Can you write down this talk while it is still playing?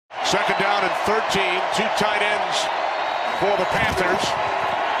Second down and 13. Two tight ends for the Panthers.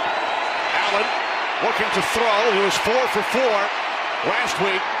 Allen looking to throw. He was 4 for 4 last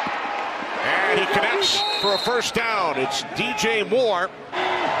week. And he connects for a first down. It's DJ Moore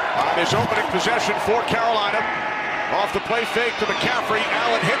on his opening possession for Carolina. Off the play fake to McCaffrey.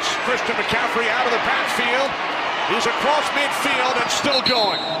 Allen hits Christian McCaffrey out of the backfield. He's across midfield and still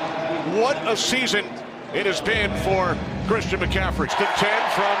going. What a season it has been for Christian McCaffrey. 10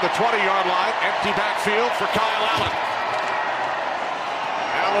 from the 20-yard line. Empty backfield for Kyle Allen.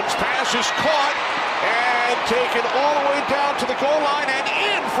 Allen's pass is caught and taken all the way down to the goal line and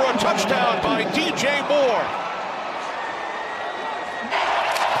in for a touchdown by DJ Moore.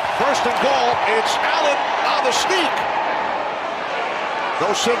 First and goal, it's Allen on the sneak.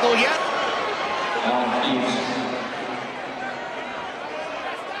 No signal yet.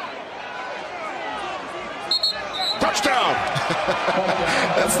 Touchdown.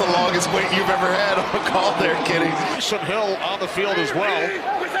 That's the longest wait you've ever had on a call there, Kenny. Some Hill on the field as well.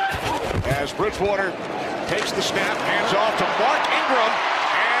 As Bridgewater takes the snap, hands off to Mark Ingram.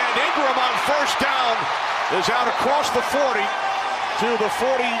 And Ingram on first down is out across the 40 to the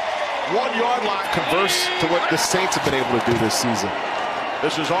 41-yard line. Converse to what the Saints have been able to do this season.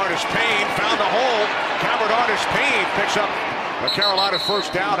 This is Artis Payne, found a hole. Cameron Artis Payne picks up a Carolina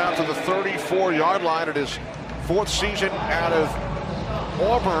first down out to the 34-yard line. It is fourth season out of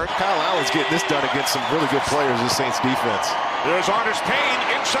Auburn. Kyle Allen's getting this done against some really good players in the Saints defense. There's Artis Payne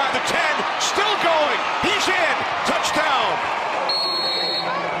inside the 10, still going. He's in. Touchdown.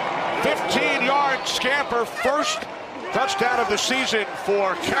 15-yard scamper, first touchdown of the season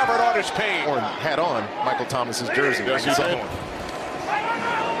for Cameron Artis Payne. Or had on Michael Thomas's jersey. Yes, he did.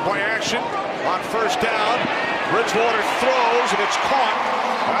 Play action on first down. Bridgewater throws, and it's caught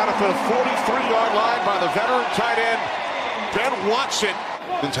out at the 43-yard line by the veteran tight end, Ben Watson.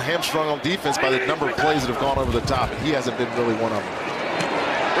 Been hamstrung on defense by the number of plays that have gone over the top. He hasn't been really one of them.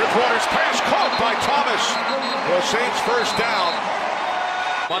 Bridgewater's pass caught by Thomas. The Saints first down.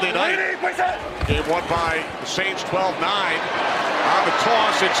 Monday night. Game won by the Saints 12-9. On the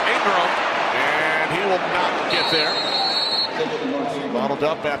toss, it's Ingram, and he will not get there. Bottled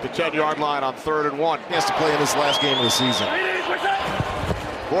up at the 10-yard line on 3rd and 1. He has to play in this last game of the season.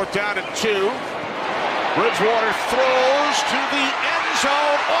 4th down and 2. Bridgewater throws to the end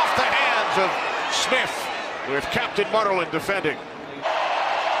zone off the hands of Smith with Captain Mutterland defending.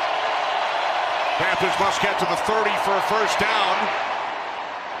 Panthers must get to the 30 for a first down.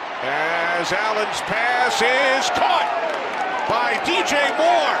 As Allen's pass is caught by DJ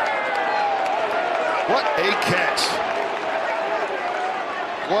Moore. What a catch.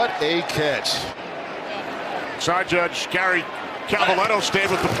 What a catch. Side Judge Gary Cavaletto stayed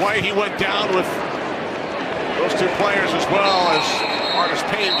with the play. He went down with those two players as well as Artis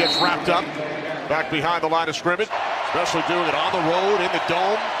Payne gets wrapped up back behind the line of scrimmage, especially doing it on the road in the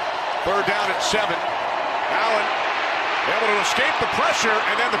dome. 3rd down and 7. Allen able to escape the pressure,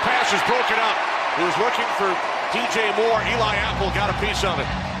 and then the pass is broken up. He was looking for DJ Moore. Eli Apple got a piece of it.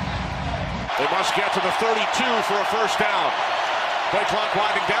 They must get to the 32 for a first down. Play clock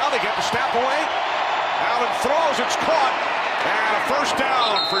winding down. They get the snap away. Allen throws. It's caught. And a first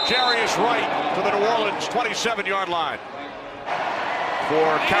down for Jarius Wright to the New Orleans 27-yard line. For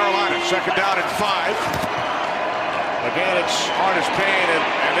Carolina, 2nd down and 5. Again, it's Artis Payne,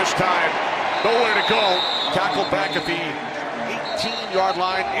 and this time, nowhere to go. Tackled back at the 18-yard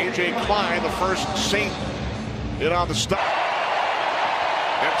line. A.J. Klein, the first Saint, in on the stop.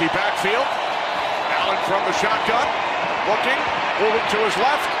 Empty backfield. Allen from the shotgun. Looking, moving to his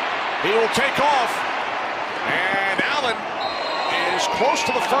left. He will take off. And Allen is close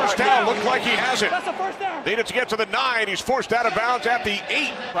to the first down. Looked like he has it. Needed to get to the 9. He's forced out of bounds at the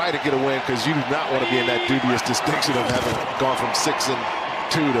 8. Try to get a win because you do not want to be in that dubious distinction of having gone from 6-2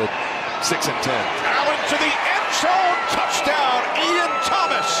 to 6-10. Allen to the end zone. Touchdown, Ian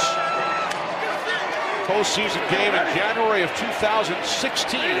Thomas. Postseason game in January of 2016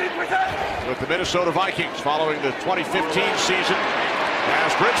 with the Minnesota Vikings following the 2015 season.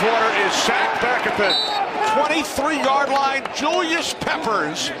 As Bridgewater is sacked back at the 23-yard line, Julius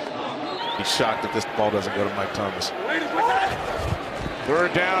Peppers. He's shocked that this ball doesn't go to Mike Thomas.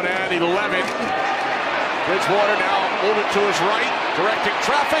 3rd down and 11. Bridgewater now moving to his right, directing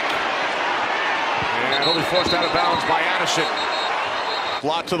traffic. And he'll be forced out of bounds by Addison.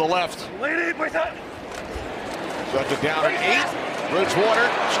 Block to the left. Second down and 8. Bridgewater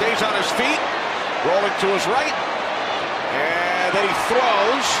stays on his feet, rolling to his right. And then he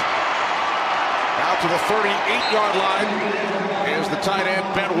throws out to the 38-yard line. Is the tight end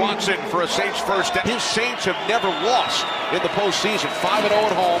Ben Watson for a Saints first down. His Saints have never lost in the postseason. 5-0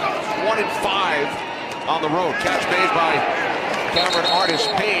 at home. 1-5 on the road. Catch made by Cameron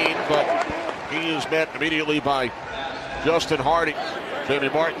Artis-Payne, but he is met immediately by Justin Harding. Jamie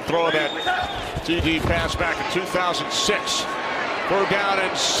Martin throwing that TD pass back in 2006. 3rd down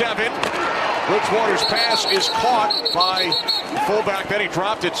and 7. Bridgewater's pass is caught by the fullback. Then he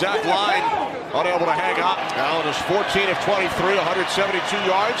dropped it. Zach Line unable to hang on. Allen is 14 of 23, 172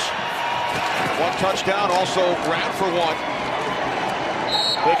 yards. 1 touchdown, also ran for 1.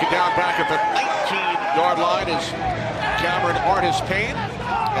 Taken down back at the 19-yard line is Cameron Artis-Payne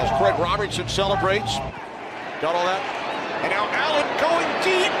as Craig Robertson celebrates. Got all that? And now Allen going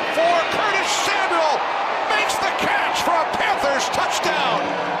deep for Curtis Samuel. Makes the catch for a Panthers touchdown.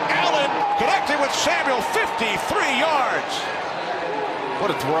 Allen connecting with Samuel, 53 yards.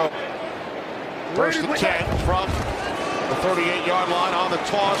 What a throw. 1st and 10 from the 38-yard line. On the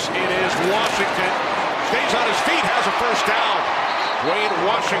toss, it is Washington. Stays on his feet, has a 1st down. Dwayne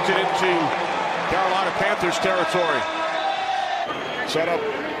Washington into Carolina Panthers territory. Set up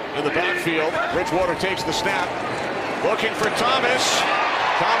in the backfield. Bridgewater takes the snap. Looking for Thomas.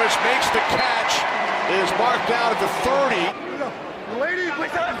 Thomas makes the catch. Is marked down at the 30.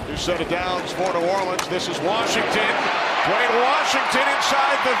 2 set of downs for New Orleans. This is Washington. Dwayne Washington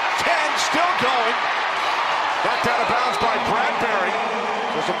inside the 10, still going. Knocked out of bounds by Bradbury.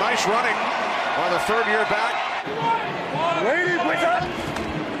 So some nice running on the 3rd-year back.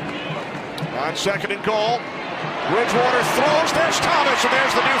 On 2nd and goal. Bridgewater throws. There's Thomas, and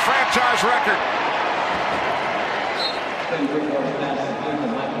there's the new franchise record.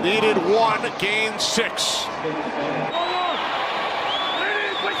 Needed 1, gained 6.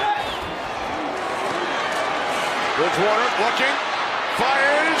 Bridgewater looking,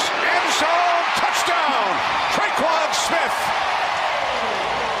 fires, end zone, touchdown, Traquan Smith.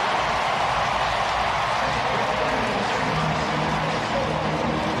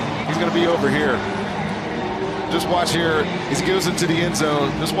 He's going to be over here. Just watch here. He goes into the end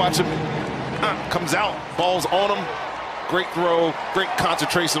zone. Just watch him. Comes out, ball's on him. Great throw, great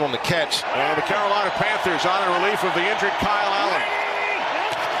concentration on the catch. And the Carolina Panthers on in relief of the injured Kyle Allen.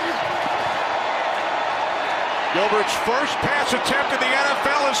 Gilbert's first pass attempt in the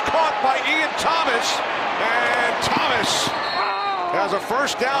NFL is caught by Ian Thomas. And Thomas has a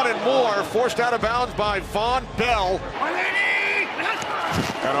 1st down and more, forced out of bounds by Von Bell.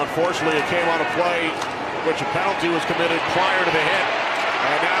 And unfortunately, it came on a play which a penalty was committed prior to the hit.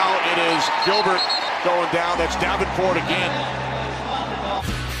 And now it is Gilbert going down. That's Davenport again.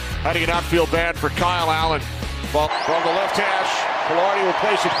 How do you not feel bad for Kyle Allen? Well, from the left hash, Pilardi will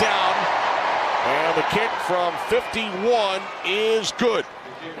place it down. And the kick from 51 is good.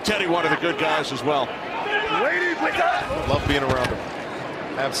 Teddy, one of the good guys as well. Love being around him.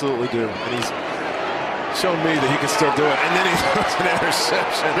 Absolutely do. And he's shown me that he can still do it. And then he throws an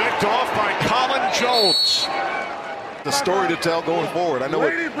interception. Picked off by Colin Jones. The story to tell going forward. I know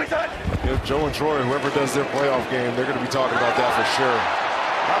Joe and Troy, whoever does their playoff game, they're going to be talking about that for sure.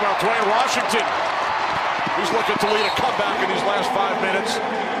 How about Dwayne Washington? He's looking to lead a comeback in these last 5 minutes.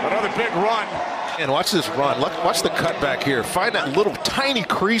 Another big run. And watch this run. Watch the cutback here. Find that little tiny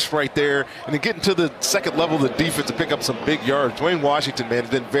crease right there, and then get into the 2nd level of the defense to pick up some big yards. Dwayne Washington, man,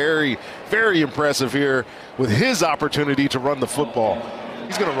 has been very, very impressive here with his opportunity to run the football.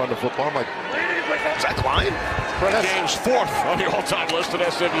 He's going to run the football. I'm like, is that Klein? Brett James 4th on the all-time list at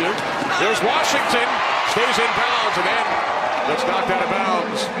SMU. There's Washington, stays in bounds, and then gets knocked out of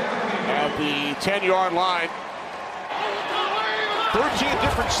bounds at the 10-yard line. 13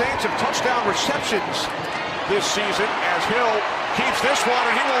 different Saints have touchdown receptions this season as Hill keeps this one,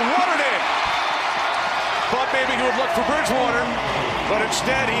 and he will run it in. Thought maybe he would look for Bridgewater, but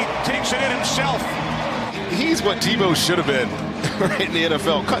instead he takes it in himself. He's what Tebow should have been right in the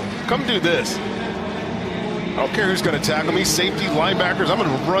NFL. Come do this. I don't care who's going to tackle me, safety, linebackers, I'm going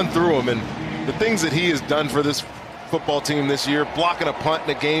to run through them. And the things that he has done for this football team this year, blocking a punt in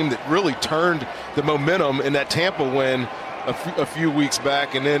a game that really turned the momentum in that Tampa win a few weeks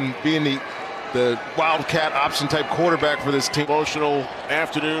back, and then being the wildcat option type quarterback for this team. Emotional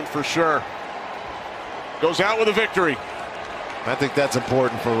afternoon for sure. Goes out with a victory. I think that's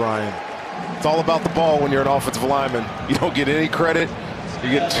important for Ryan. It's all about the ball when you're an offensive lineman. You don't get any credit.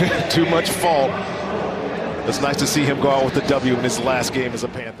 You get too much fault. It's nice to see him go out with the W in his last game as a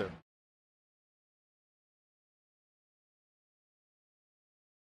Panther.